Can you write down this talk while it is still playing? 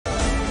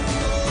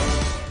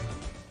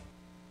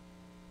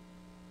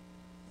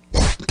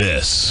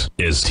This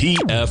is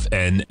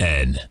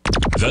TFNN,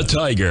 the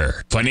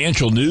Tiger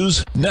Financial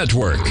News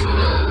Network.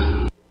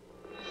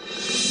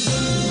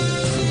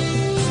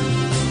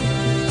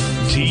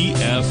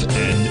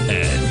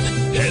 TFNN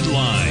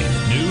Headline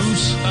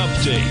News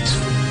Update.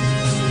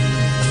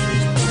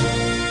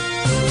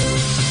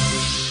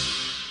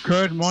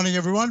 Good morning,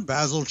 everyone.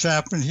 Basil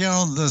Chapman here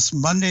on this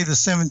Monday, the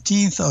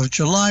 17th of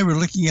July. We're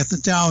looking at the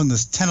Dow in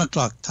this 10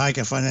 o'clock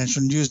Tiger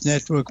Financial News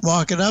Network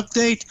market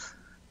update.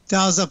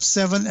 Dow's up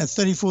 7 at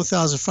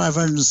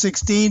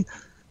 34,516.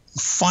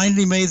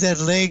 Finally made that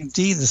leg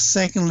D, the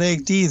second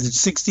leg D. The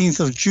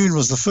 16th of June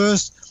was the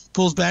first.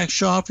 Pulled back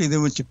sharply,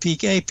 then went to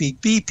peak A, peak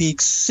B,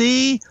 peak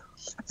C,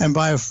 and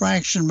by a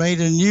fraction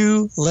made a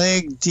new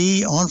leg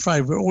D on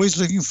Friday. We're always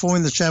looking for,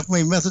 in the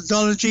Chapman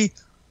methodology,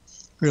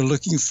 we're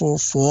looking for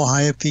 4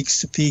 higher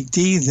peaks to peak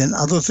D. Then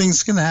other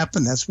things can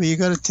happen. That's where you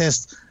got to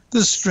test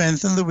the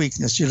strength and the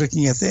weakness. You're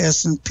looking at the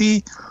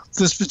S&P.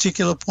 This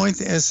particular point,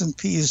 the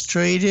S&P is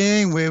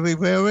trading, where we?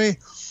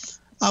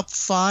 Up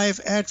 5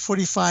 at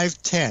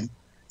 45.10.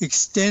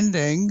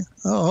 Extending,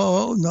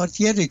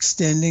 not yet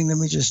extending. Let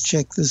me just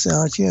check this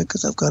out here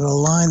because I've got a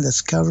line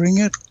that's covering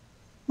it.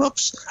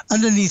 Whoops,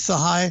 underneath the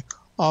high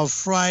of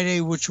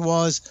Friday, which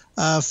was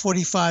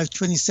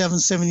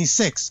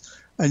 45.27.76,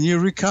 a new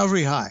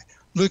recovery high.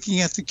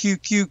 Looking at the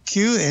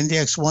QQQ,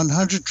 Index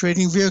 100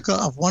 trading vehicle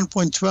up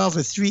 1.12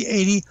 at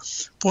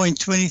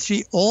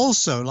 380.23.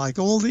 Also, like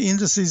all the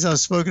indices I've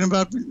spoken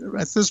about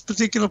at this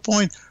particular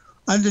point,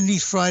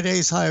 underneath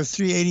Friday's high of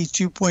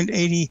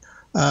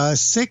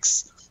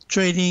 382.86,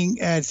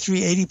 trading at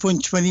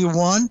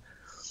 380.21.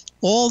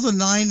 All the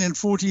 9 and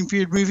 14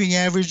 period moving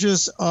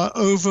averages are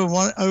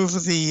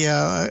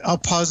are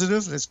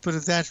positive. Let's put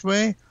it that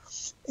way.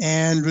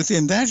 And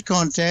within that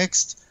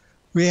context,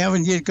 we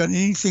haven't yet got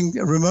anything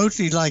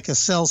remotely like a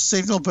sell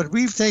signal, but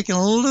we've taken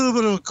a little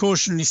bit of a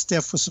cautionary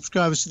step for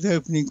subscribers to the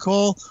opening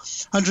call.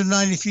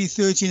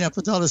 193.13 up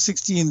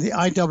 $1.60 in the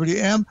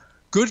IWM.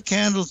 Good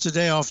candle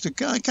today after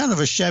kind of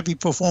a shabby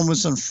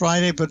performance on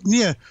Friday, but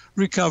near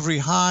recovery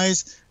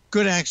highs.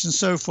 Good action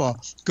so far.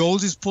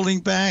 Gold is pulling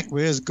back.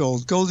 Where's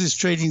gold? Gold is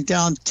trading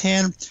down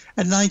 10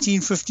 at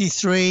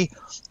 1953.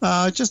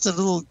 Just a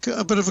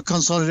bit of a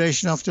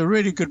consolidation after a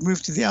really good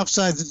move to the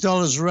upside. The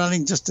dollar's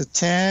running just a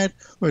tad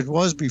where it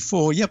was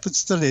before. Yep, it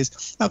still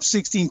is. Up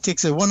 16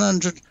 ticks at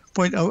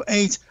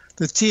 100.08.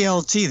 The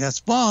TLT, that's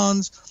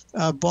bonds.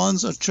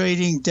 Bonds are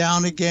trading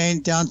down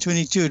again, down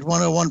 22 at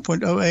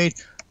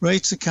 101.08.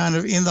 Rates are kind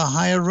of in the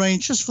higher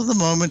range. Just for the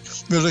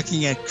moment, we're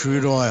looking at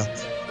crude oil.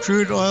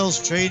 Crude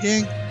oil's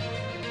trading.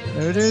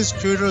 There it is.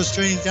 Crude oil is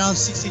trading down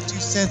 62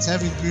 cents,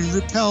 having been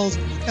repelled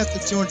at the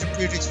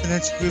 200-period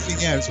exponential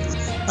moving average.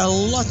 A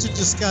lot to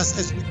discuss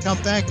as we come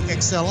back.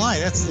 XLI,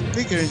 that's the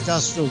bigger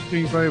industrial,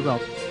 doing very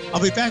well. I'll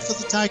be back for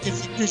the Tiger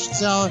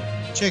Ignitions Hour.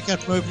 Check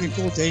out my opening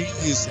call daily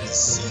news.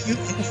 See you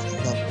in a few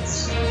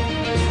moments.